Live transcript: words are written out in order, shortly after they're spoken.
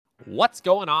What's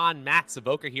going on? Matt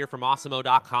Savoca here from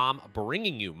Awesemo.com,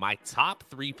 bringing you my top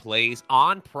 3 plays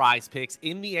on PrizePicks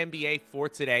in the NBA for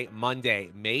today, Monday,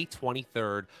 May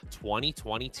 23rd,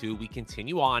 2022. We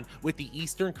continue on with the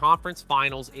Eastern Conference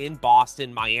Finals in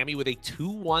Boston. Miami with a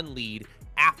 2-1 lead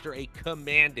after a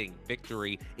commanding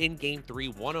victory in Game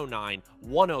 3,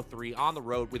 109-103 on the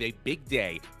road with a big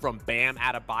day from Bam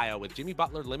Adebayo, with Jimmy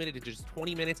Butler limited to just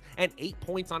 20 minutes and 8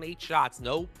 points on 8 shots.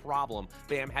 No problem.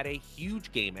 Bam had a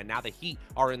huge game, and now the Heat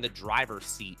are in the driver's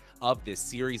seat of this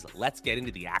series. Let's get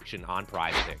into the action on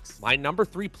PrizePicks. My number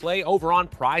 3 play over on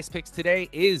PrizePicks today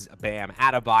is Bam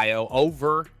Adebayo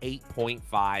over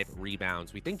 8.5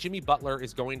 rebounds. We think Jimmy Butler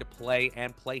is going to play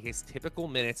his typical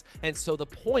minutes, and so the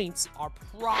points are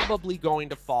probably going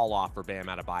to fall off for Bam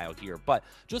Adebayo here. But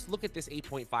just look at this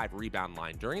 8.5 rebound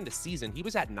line. During the season, he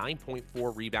was at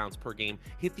 9.4 rebounds per game,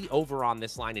 hit the over on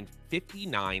this line in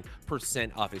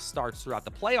 59% of his starts. Throughout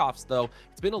the playoffs, though,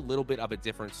 it's been a little bit of a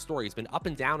different story. He's been up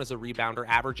and down as a rebounder,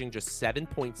 averaging just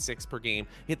 7.6 per game,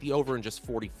 hit the over in just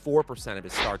 44% of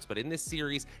his starts. But in this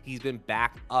series, he's been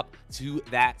back up to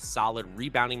that solid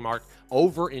rebounding mark,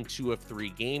 over in 2 of 3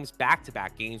 games,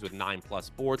 back-to-back games with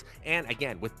 9+ boards. And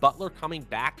again, with Butler coming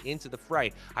back into the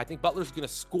fray, I think Butler's going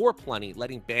to score plenty,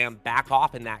 letting Bam back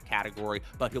off in that category,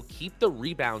 but he'll keep the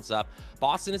rebounds up.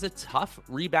 Boston is a tough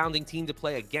rebounding team to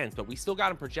play against, but we still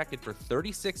got him projected for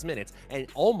 36 minutes and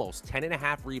almost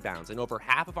 10.5 rebounds. And over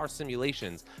half of our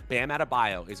simulations, Bam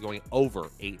Adebayo is going over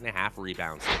 8.5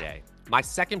 rebounds today. My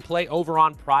second play over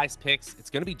on PrizePicks, it's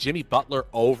going to be Jimmy Butler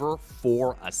over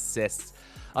 4 assists.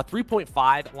 A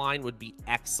 3.5 line would be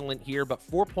excellent here, but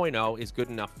 4.0 is good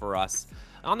enough for us.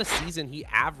 On the season, he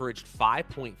averaged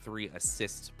 5.3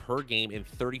 assists per game in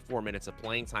 34 minutes of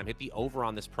playing time, hit the over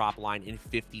on this prop line in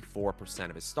 54%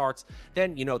 of his starts.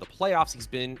 Then, the playoffs, he's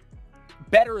been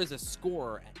better as a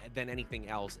scorer than anything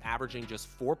else, averaging just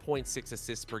 4.6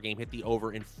 assists per game, hit the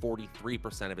over in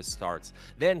 43% of his starts.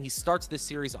 Then he starts this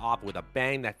series off with a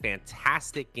bang, that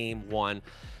fantastic Game 1.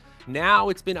 Now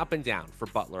it's been up and down for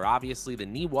Butler. Obviously, the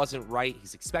knee wasn't right.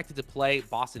 He's expected to play.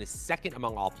 Boston is second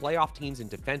among all playoff teams in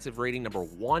defensive rating, number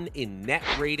 1 in net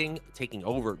rating, taking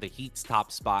over the Heat's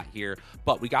top spot here.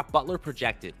 But we got Butler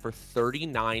projected for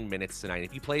 39 minutes tonight.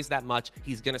 If he plays that much,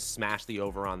 he's going to smash the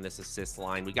over on this assist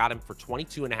line. We got him for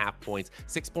 22.5 points,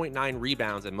 6.9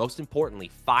 rebounds, and most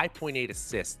importantly, 5.8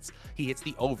 assists. He hits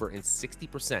the over in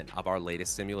 60% of our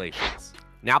latest simulations.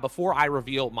 Now, before I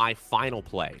reveal my final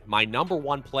play, my number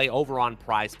 1 play over on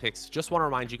PrizePicks, just want to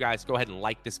remind you guys, go ahead and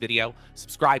like this video,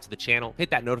 subscribe to the channel,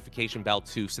 hit that notification bell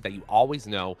too, so that you always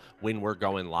know when we're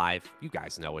going live. You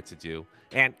guys know what to do.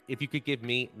 And if you could give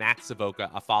me, Matt Savoca,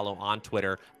 a follow on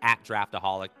Twitter at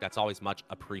Draftaholic, that's always much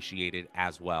appreciated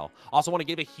as well. Also want to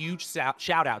give a huge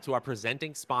shout out to our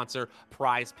presenting sponsor,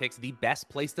 PrizePicks, the best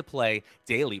place to play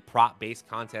daily prop-based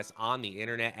contests on the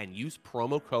internet, and use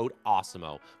promo code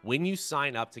AWESEMO when you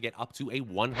sign up to get up to a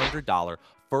 $100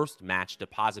 first match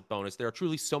deposit bonus. There are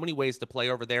truly so many ways to play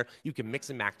over there. You can mix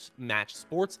and match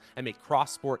sports and make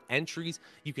cross-sport entries.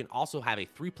 You can also have a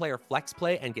 3-player flex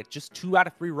play and get just 2 out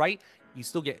of 3 right. You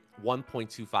still get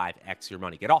 1.25x your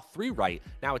money. Get all 3 right,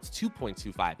 now it's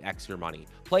 2.25x your money.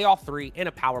 Play all 3 in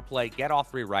a power play, get all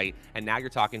 3 right, and now you're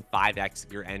talking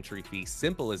 5x your entry fee.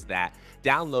 Simple as that.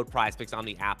 Download PrizePicks on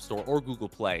the App Store or Google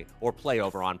Play, or play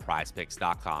over on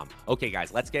PrizePicks.com. Okay,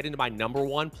 guys, let's get into my number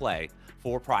 1 play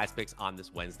for PrizePicks on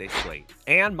this Wednesday slate.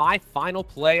 And my final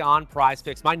play on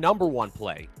PrizePicks, my number 1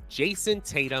 play, Jason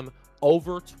Tatum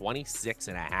over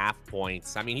 26.5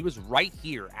 points. I mean, he was right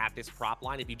here at this prop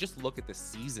line. If you just look at the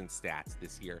season stats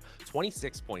this year,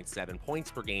 26.7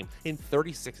 points per game in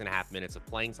 36.5 minutes of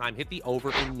playing time, hit the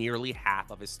over in nearly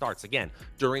half of his starts. Again,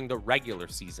 during the regular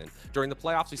season. During the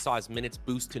playoffs, we saw his minutes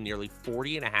boost to nearly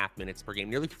 40.5 minutes per game,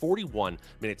 nearly 41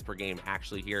 minutes per game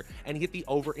actually here, and he hit the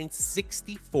over in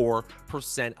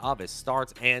 64% of his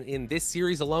starts. And in this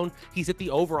series alone, he's hit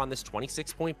the over on this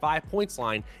 26.5 points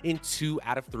line in 2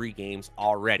 out of 3 games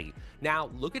already. Now,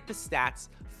 look at the stats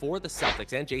for the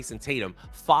Celtics and Jason Tatum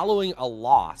following a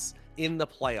loss in the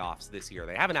playoffs this year.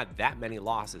 They haven't had that many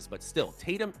losses, but still,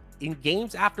 Tatum, in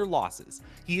games after losses,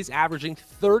 he is averaging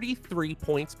 33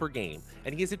 points per game,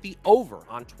 and he has hit the over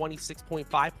on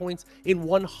 26.5 points in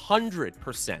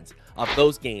 100% of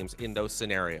those games in those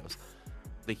scenarios.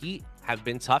 The Heat have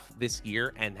been tough this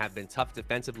year and have been tough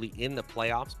defensively in the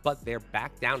playoffs, but they're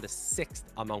back down to 6th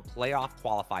among playoff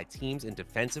qualified teams in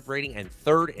defensive rating and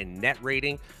 3rd in net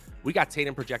rating. We got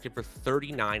Tatum projected for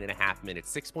 39.5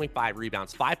 minutes, 6.5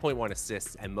 rebounds, 5.1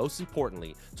 assists, and most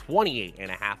importantly,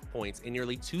 28.5 points in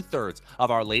nearly 2/3 of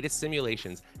our latest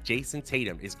simulations. Jason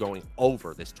Tatum is going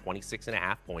over this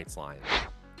 26.5 points line.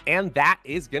 And that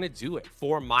is going to do it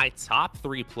for my top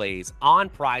 3 plays on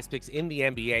PrizePicks in the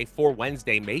NBA for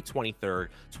Wednesday, May 23rd,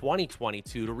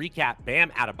 2022. To recap, Bam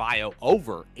Adebayo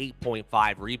over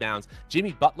 8.5 rebounds,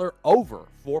 Jimmy Butler over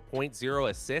 4.0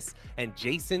 assists, and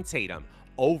Jason Tatum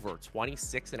over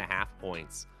 26.5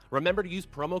 points. Remember to use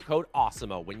promo code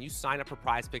AWESEMO when you sign up for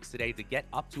PrizePicks today to get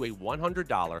up to a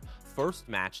 $100 first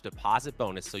match deposit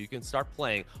bonus so you can start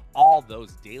playing all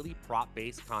those daily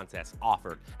prop-based contests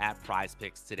offered at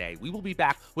PrizePicks today. We will be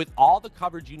back with all the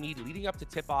coverage you need leading up to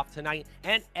tip-off tonight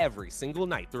and every single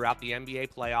night throughout the NBA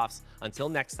playoffs. Until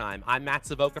next time, I'm Matt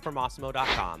Savoca from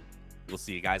Awesemo.com. We'll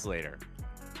see you guys later.